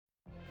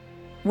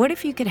What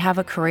if you could have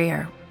a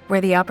career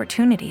where the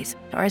opportunities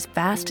are as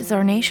vast as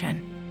our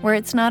nation, where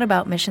it's not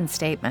about mission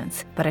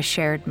statements, but a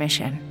shared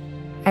mission?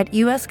 At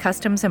U.S.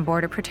 Customs and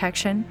Border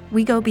Protection,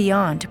 we go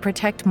beyond to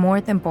protect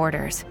more than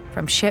borders.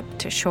 From ship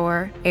to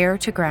shore, air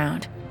to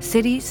ground,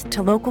 cities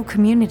to local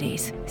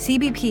communities,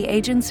 CBP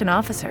agents and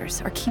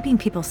officers are keeping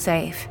people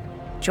safe.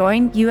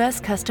 Join U.S.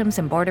 Customs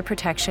and Border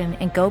Protection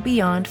and go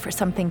beyond for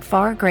something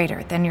far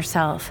greater than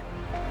yourself.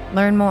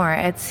 Learn more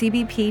at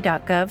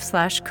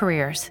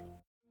cbp.gov/careers.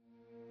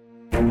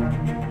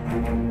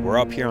 We're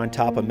up here on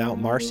top of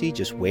Mount Marcy,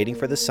 just waiting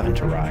for the sun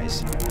to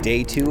rise.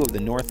 Day 2 of the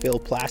Northville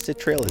Placid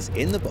Trail is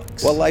in the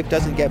books. Well, life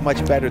doesn't get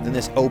much better than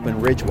this open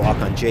ridge walk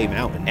on Jay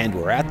Mountain, and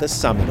we're at the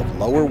summit of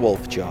Lower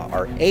Wolfjaw,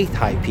 our 8th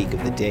high peak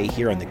of the day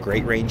here on the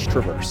Great Range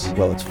Traverse.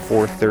 Well, it's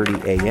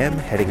 4:30 a.m.,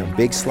 heading a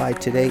big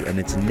slide today, and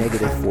it's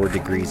 -4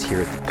 degrees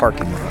here at the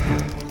parking lot.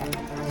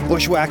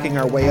 Bushwhacking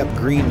our way up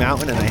Green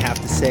Mountain, and I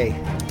have to say,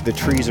 the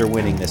trees are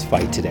winning this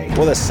fight today.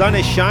 Well, the sun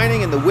is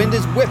shining and the wind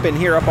is whipping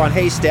here up on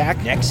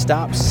Haystack. Next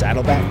stop,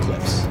 Saddleback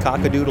Cliffs.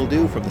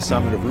 Cock-a-doodle-doo from the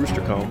summit of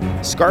Rooster Comb.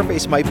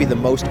 Scarface might be the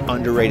most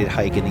underrated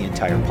hike in the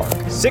entire park.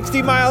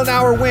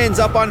 60-mile-an-hour winds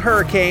up on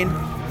Hurricane.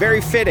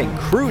 Very fitting,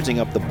 cruising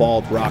up the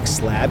Bald Rock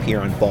slab here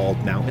on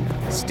Bald Mountain.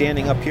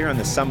 Standing up here on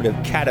the summit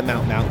of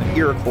Catamount Mountain,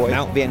 Iroquois,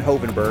 Mount Van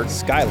Hovenberg,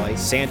 Skylight,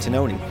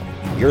 Santanoni.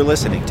 You're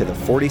listening to the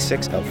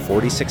 46 of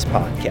 46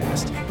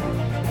 podcast.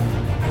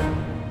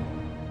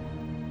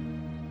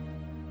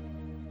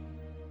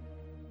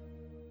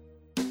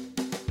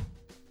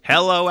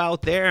 Hello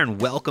out there,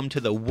 and welcome to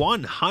the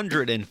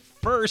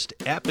 101st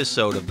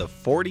episode of the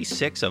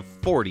 46 of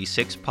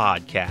 46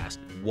 podcast.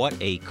 What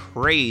a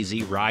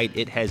crazy ride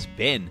it has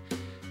been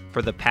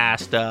for the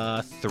past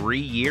 3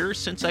 years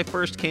since I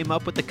first came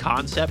up with the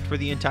concept for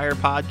the entire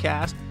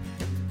podcast.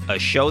 A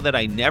show that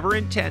I never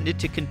intended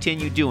to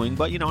continue doing,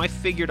 but I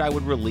figured I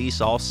would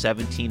release all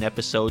 17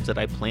 episodes that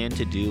I plan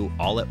to do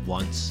all at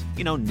once,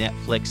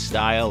 Netflix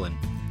style, and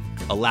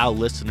allow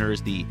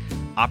listeners the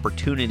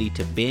opportunity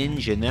to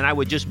binge, and then I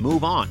would just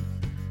move on.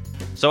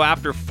 So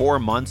after 4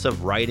 months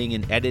of writing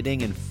and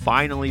editing and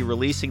finally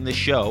releasing the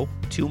show,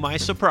 to my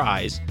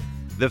surprise,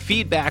 the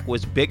feedback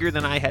was bigger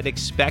than I had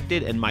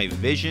expected, and my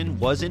vision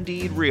was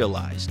indeed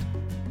realized.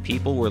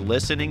 People were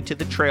listening to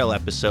the trail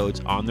episodes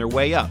on their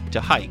way up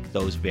to hike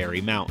those very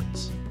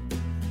mountains.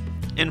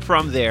 And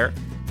from there,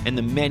 and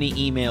the many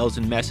emails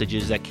and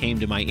messages that came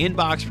to my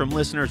inbox from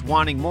listeners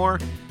wanting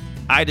more,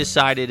 I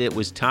decided it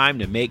was time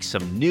to make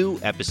some new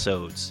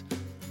episodes.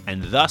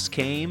 And thus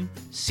came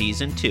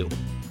Season 2.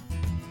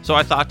 So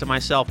I thought to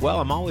myself, well,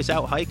 I'm always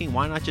out hiking,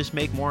 why not just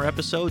make more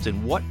episodes?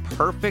 And what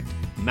perfect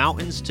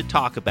mountains to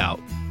talk about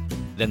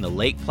than the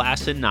Lake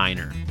Placid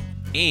Niner,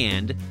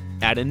 and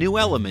add a new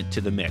element to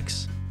the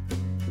mix,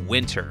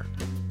 winter.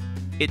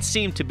 It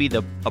seemed to be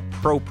the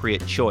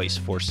appropriate choice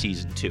for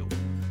Season 2.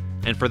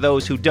 And for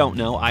those who don't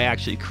know, I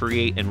actually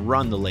create and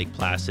run the Lake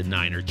Placid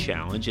Niner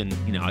Challenge, and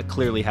I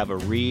clearly have a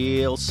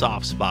real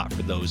soft spot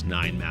for those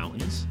 9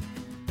 mountains.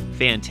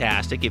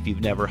 Fantastic. If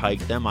you've never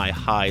hiked them, I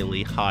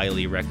highly,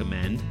 highly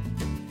recommend.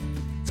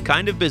 It's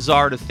kind of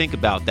bizarre to think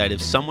about that.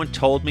 If someone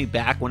told me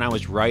back when I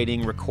was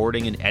writing,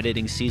 recording, and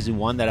editing Season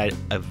 1 that I'd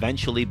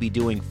eventually be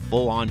doing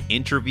full-on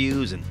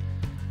interviews and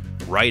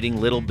writing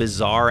little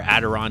bizarre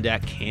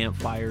Adirondack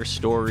campfire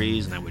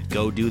stories, and I would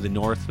go do the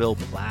Northville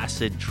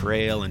Placid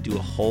Trail and do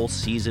a whole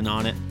season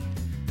on it,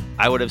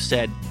 I would have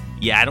said,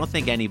 yeah, I don't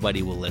think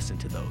anybody will listen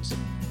to those.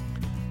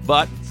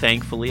 But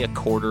thankfully,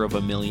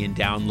 250,000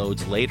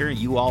 downloads later,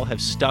 you all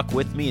have stuck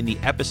with me in the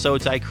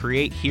episodes I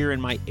create here in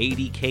my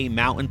 80K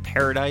mountain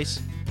paradise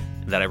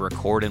that I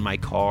record in my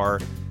car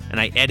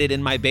and I edit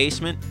in my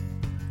basement.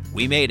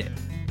 We made it.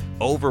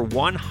 Over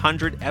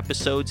 100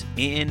 episodes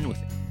in with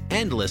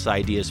endless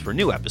ideas for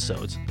new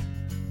episodes.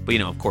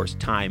 But of course,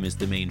 time is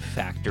the main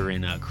factor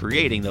in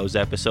creating those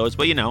episodes.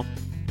 But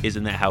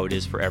isn't that how it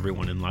is for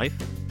everyone in life?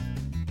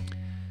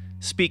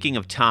 Speaking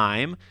of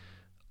time,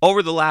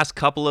 over the last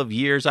couple of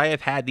years, I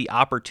have had the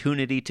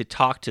opportunity to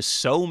talk to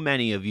so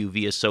many of you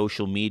via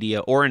social media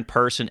or in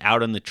person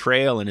out on the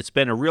trail, and it's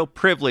been a real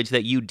privilege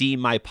that you deem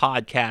my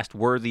podcast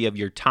worthy of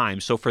your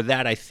time. So for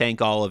that, I thank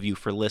all of you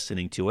for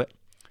listening to it.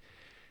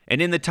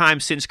 And in the time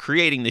since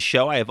creating the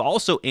show, I have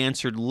also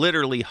answered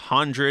literally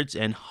hundreds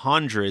and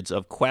hundreds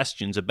of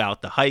questions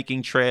about the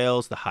hiking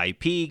trails, the high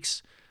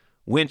peaks,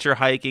 winter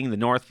hiking, the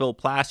Northville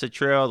Placid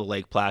Trail, the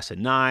Lake Placid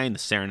 9, the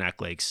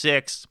Saranac Lake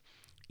 6,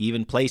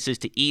 even places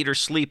to eat or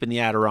sleep in the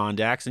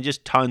Adirondacks, and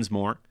just tons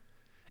more.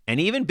 And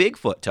even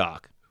Bigfoot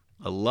talk.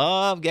 I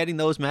love getting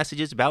those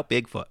messages about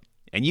Bigfoot.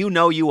 And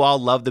you all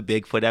love the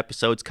Bigfoot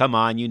episodes. Come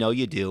on, you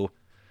do.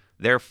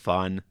 They're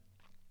fun.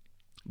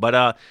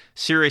 But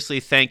seriously,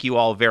 thank you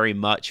all very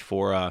much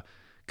for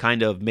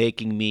kind of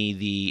making me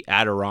the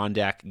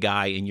Adirondack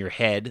guy in your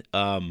head.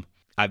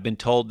 I've been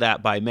told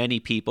that by many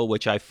people,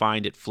 which I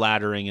find it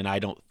flattering, and I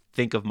don't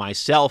think of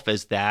myself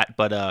as that,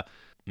 but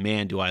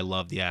man, do I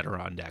love the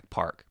Adirondack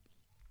Park.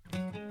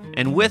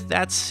 And with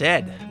that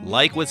said,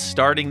 like with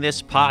starting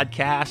this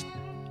podcast,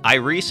 I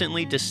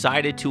recently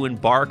decided to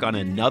embark on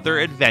another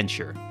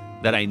adventure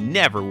that I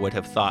never would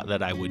have thought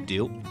that I would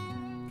do.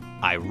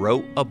 I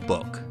wrote a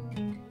book.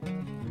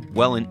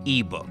 Well, an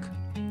ebook,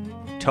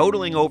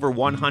 totaling over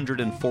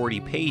 140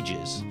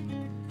 pages.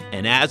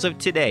 And as of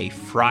today,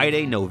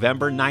 Friday,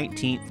 November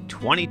 19th,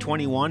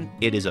 2021,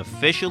 it is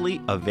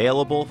officially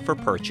available for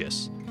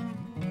purchase.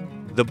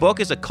 The book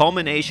is a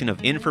culmination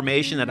of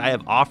information that I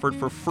have offered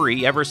for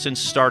free ever since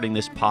starting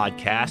this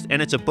podcast,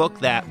 and it's a book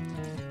that,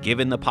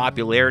 given the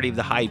popularity of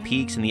the high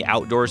peaks and the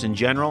outdoors in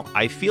general,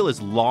 I feel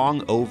is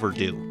long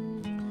overdue.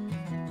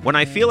 When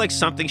I feel like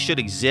something should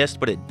exist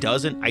but it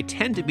doesn't, I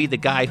tend to be the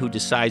guy who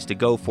decides to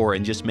go for it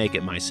and just make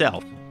it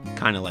myself,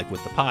 kind of like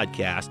with the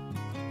podcast.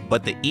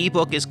 But the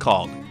ebook is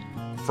called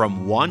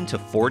From 1 to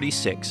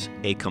 46,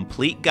 a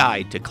complete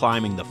guide to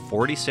climbing the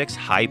 46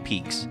 high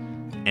peaks.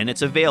 And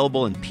it's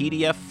available in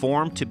PDF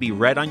form to be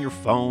read on your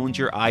phones,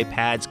 your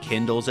iPads,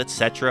 Kindles,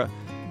 etc.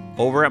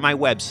 over at my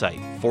website,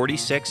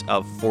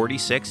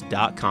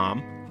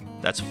 46of46.com.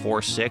 That's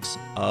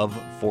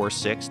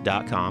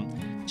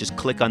 46of46.com. Just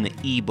click on the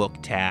ebook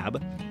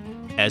tab,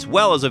 as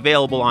well as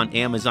available on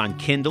Amazon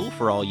Kindle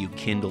for all you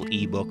Kindle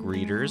ebook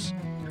readers.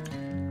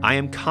 I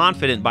am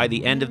confident by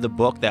the end of the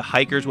book that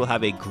hikers will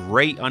have a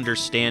great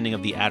understanding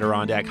of the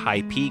Adirondack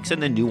high peaks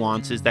and the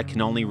nuances that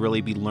can only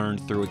really be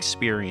learned through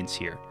experience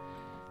here.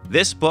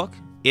 This book,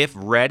 if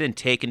read and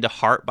taken to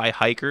heart by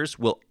hikers,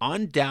 will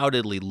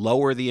undoubtedly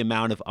lower the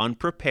amount of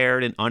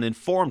unprepared and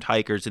uninformed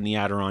hikers in the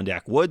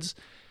Adirondack woods,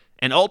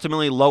 and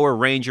ultimately lower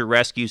ranger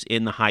rescues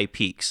in the high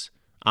peaks.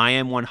 I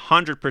am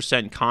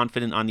 100%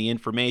 confident on the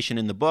information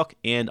in the book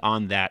and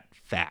on that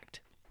fact,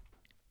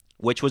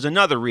 which was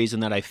another reason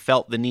that I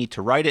felt the need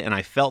to write it, and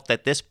I felt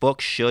that this book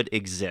should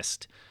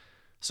exist.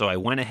 So I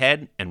went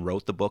ahead and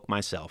wrote the book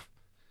myself.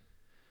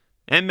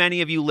 And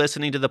many of you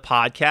listening to the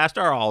podcast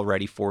are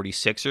already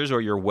 46ers, or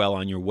you're well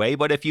on your way,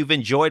 but if you've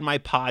enjoyed my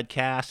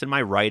podcast and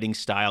my writing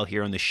style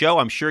here on the show,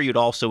 I'm sure you'd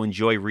also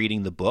enjoy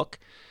reading the book.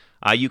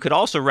 You could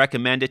also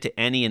recommend it to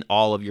any and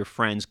all of your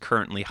friends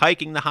currently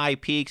hiking the high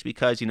peaks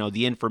because,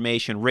 the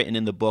information written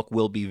in the book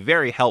will be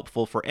very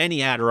helpful for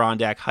any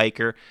Adirondack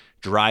hiker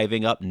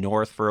driving up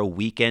north for a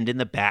weekend in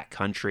the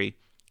backcountry,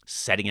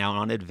 setting out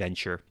on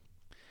adventure.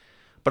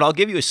 But I'll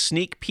give you a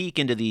sneak peek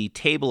into the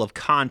table of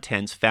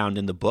contents found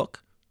in the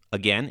book.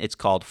 Again, it's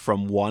called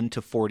From 1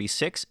 to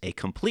 46, a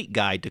complete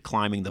guide to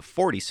climbing the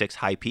 46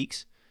 high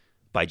peaks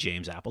by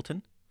James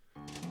Appleton.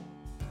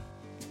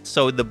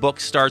 So the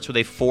book starts with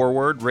a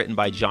foreword written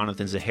by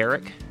Jonathan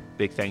Zaharik.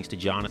 Big thanks to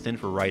Jonathan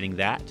for writing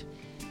that.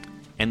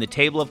 And the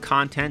table of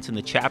contents and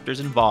the chapters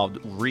involved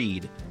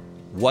read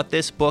what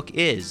this book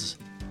is,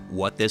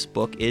 what this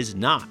book is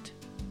not,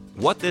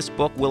 what this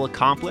book will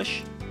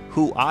accomplish,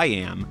 who I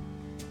am,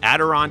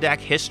 Adirondack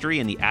history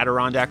and the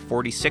Adirondack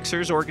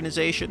 46ers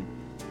organization,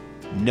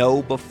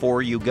 know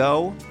before you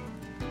go,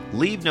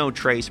 leave no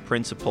trace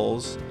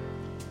principles,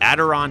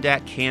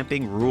 Adirondack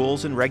camping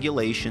rules and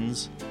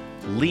regulations,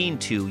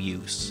 lean-to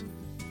use,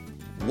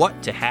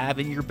 what to have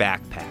in your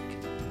backpack,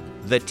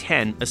 the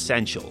 10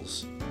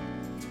 essentials,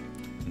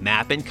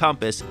 map and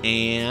compass,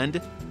 and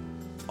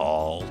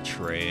all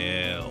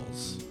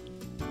trails,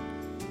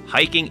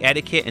 hiking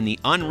etiquette and the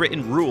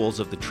unwritten rules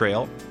of the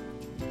trail,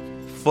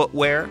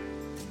 footwear,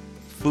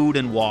 food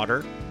and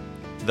water,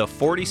 the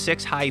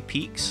 46 high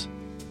peaks,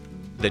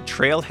 the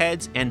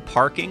trailheads and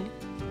parking,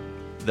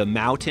 the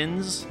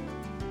mountains,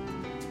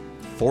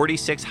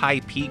 46 high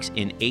peaks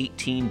in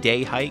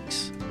 18-day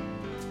hikes,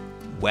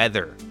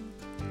 weather,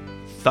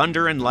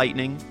 thunder and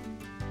lightning,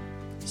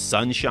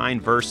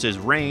 sunshine versus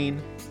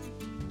rain,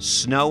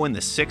 snow in the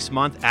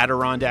 6-month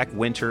Adirondack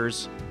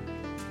winters,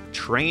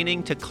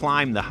 training to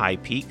climb the high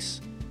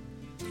peaks,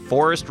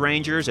 forest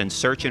rangers and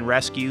search and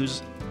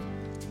rescues,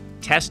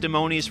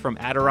 testimonies from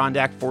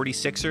Adirondack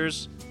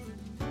 46ers,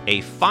 a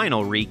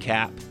final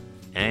recap,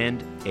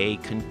 and a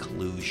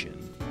conclusion.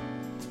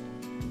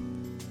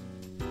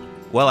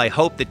 Well, I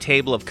hope the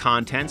table of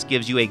contents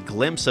gives you a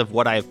glimpse of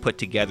what I have put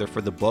together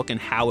for the book and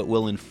how it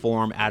will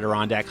inform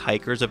Adirondack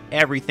hikers of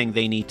everything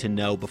they need to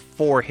know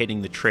before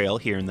hitting the trail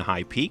here in the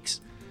high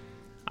peaks.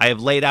 I have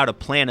laid out a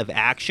plan of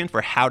action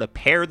for how to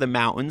pair the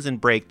mountains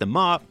and break them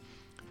up.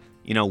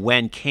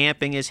 When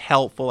camping is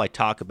helpful, I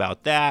talk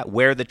about that,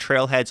 where the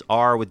trailheads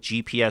are with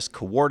GPS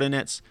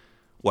coordinates,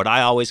 what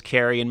I always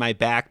carry in my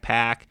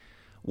backpack,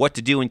 what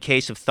to do in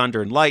case of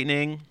thunder and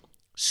lightning,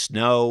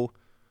 snow.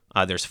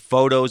 There's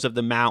photos of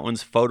the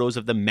mountains, photos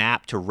of the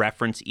map to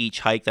reference each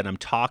hike that I'm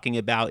talking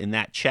about in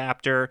that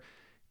chapter,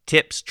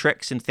 tips,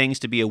 tricks, and things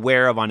to be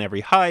aware of on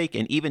every hike,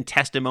 and even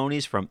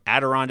testimonies from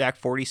Adirondack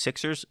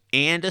 46ers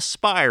and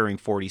aspiring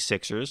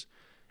 46ers,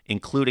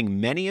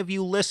 including many of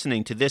you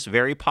listening to this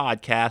very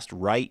podcast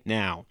right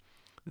now.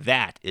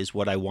 That is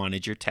what I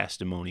wanted your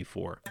testimony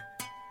for.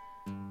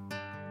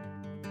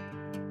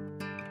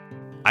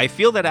 I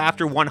feel that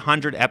after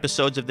 100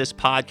 episodes of this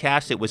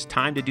podcast, it was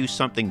time to do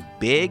something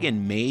big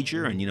and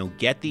major and,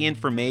 get the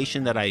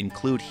information that I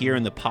include here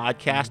in the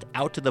podcast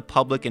out to the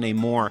public in a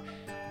more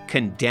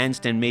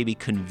condensed and maybe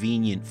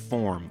convenient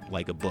form,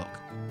 like a book.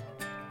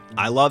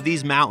 I love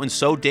these mountains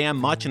so damn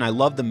much, and I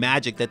love the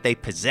magic that they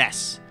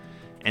possess.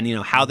 and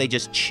how they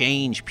just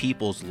change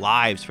people's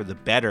lives for the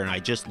better, and I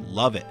just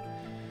love it.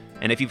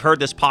 And if you've heard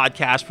this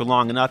podcast for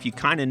long enough, you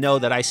kind of know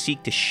that I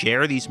seek to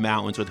share these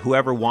mountains with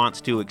whoever wants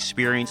to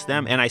experience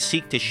them, and I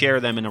seek to share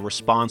them in a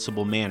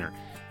responsible manner.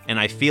 And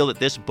I feel that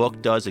this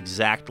book does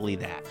exactly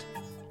that.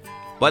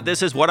 But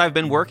this is what I've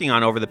been working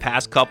on over the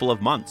past couple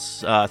of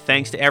months.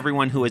 Thanks to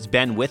everyone who has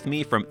been with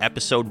me from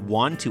episode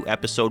 1 to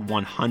episode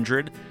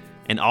 100,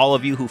 and all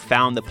of you who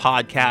found the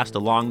podcast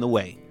along the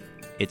way.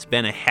 It's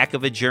been a heck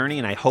of a journey,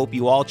 and I hope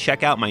you all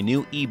check out my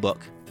new ebook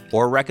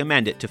or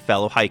recommend it to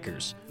fellow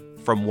hikers.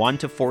 From 1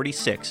 to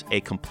 46,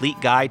 a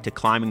complete guide to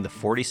climbing the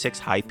 46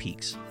 high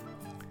peaks.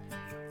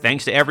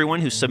 Thanks to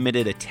everyone who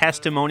submitted a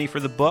testimony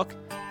for the book.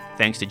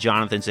 Thanks to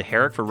Jonathan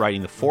Zaharik for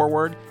writing the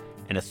foreword.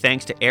 And a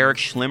thanks to Eric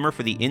Schlimmer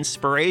for the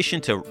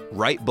inspiration to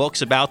write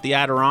books about the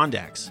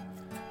Adirondacks.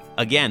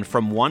 Again,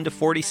 From 1 to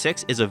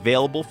 46 is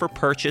available for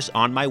purchase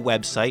on my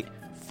website,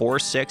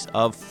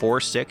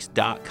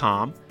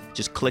 46of46.com.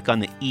 Just click on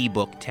the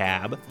ebook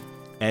tab,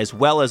 as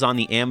well as on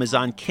the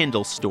Amazon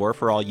Kindle store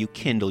for all you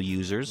Kindle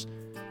users.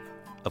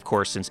 Of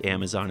course, since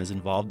Amazon is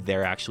involved,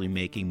 they're actually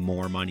making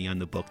more money on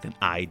the book than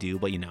I do,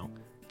 but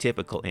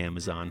typical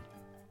Amazon.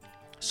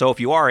 So if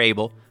you are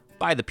able,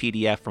 buy the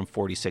PDF from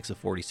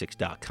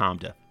 46of46.com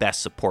to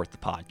best support the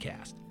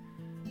podcast.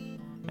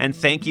 And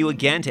thank you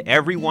again to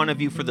every one of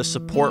you for the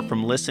support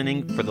from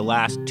listening for the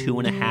last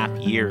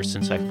 2.5 years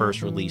since I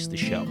first released the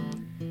show.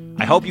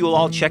 I hope you will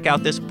all check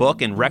out this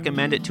book and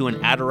recommend it to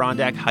an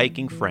Adirondack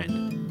hiking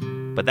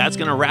friend. But that's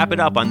going to wrap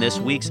it up on this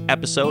week's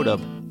episode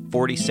of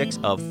 46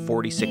 of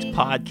 46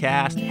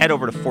 podcast. Head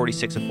over to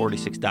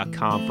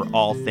 46of46.com for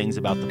all things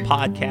about the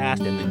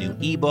podcast and the new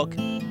ebook.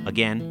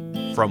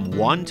 Again, From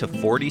 1 to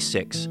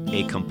 46,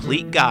 a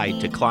complete guide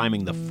to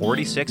climbing the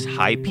 46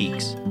 high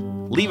peaks.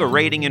 Leave a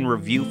rating and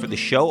review for the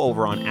show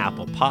over on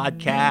Apple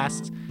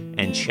Podcasts,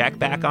 and check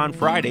back on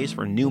Fridays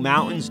for new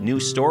mountains, new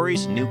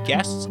stories, new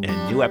guests,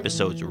 and new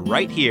episodes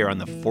right here on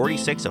the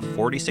 46 of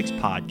 46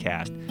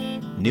 podcast.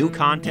 New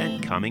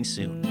content coming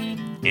soon.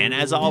 And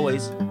as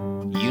always,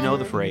 you know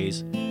the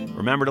phrase.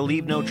 Remember to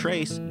leave no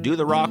trace, do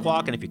the rock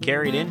walk, and if you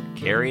carry it in,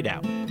 carry it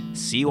out.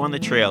 See you on the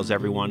trails,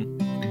 everyone.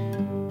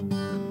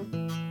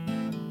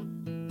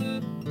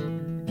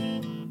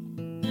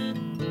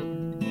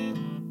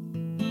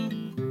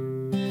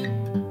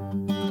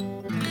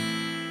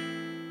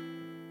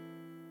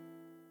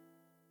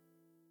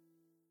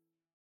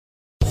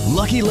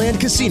 Lucky Land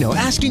Casino,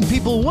 asking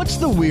people, what's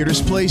the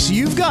weirdest place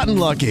you've gotten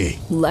lucky?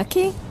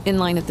 Lucky? In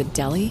line at the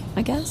deli,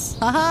 I guess?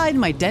 Aha, in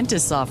my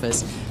dentist's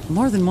office.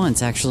 More than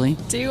once, actually.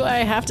 Do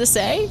I have to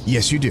say?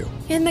 Yes, you do.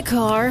 In the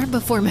car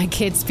before my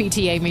kids'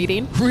 PTA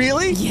meeting.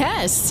 Really?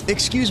 Yes.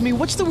 Excuse me,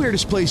 what's the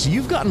weirdest place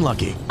you've gotten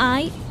lucky?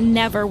 I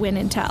never win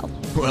and tell.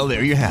 Well,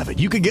 there you have it.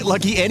 You can get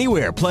lucky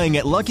anywhere, playing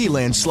at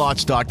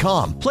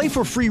LuckyLandSlots.com. Play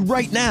for free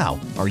right now.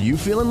 Are you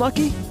feeling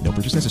lucky? No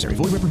purchase necessary.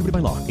 Void where prohibited by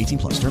law.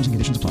 18+. Terms and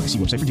conditions apply. See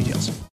website for details.